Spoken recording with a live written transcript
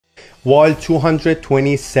While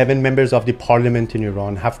 227 members of the parliament in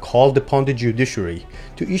Iran have called upon the judiciary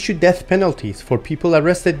to issue death penalties for people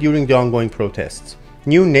arrested during the ongoing protests,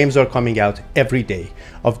 new names are coming out every day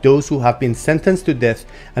of those who have been sentenced to death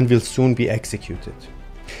and will soon be executed.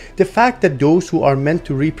 The fact that those who are meant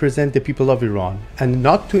to represent the people of Iran and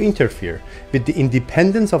not to interfere with the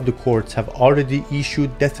independence of the courts have already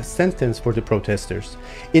issued death sentence for the protesters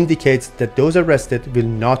indicates that those arrested will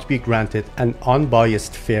not be granted an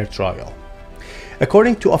unbiased fair trial.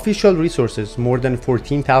 According to official resources, more than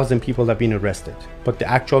 14,000 people have been arrested, but the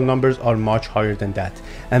actual numbers are much higher than that.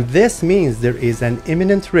 And this means there is an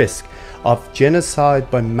imminent risk of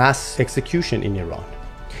genocide by mass execution in Iran.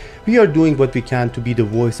 We are doing what we can to be the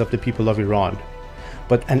voice of the people of Iran,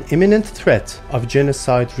 but an imminent threat of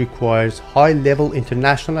genocide requires high-level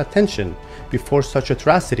international attention before such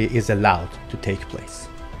atrocity is allowed to take place.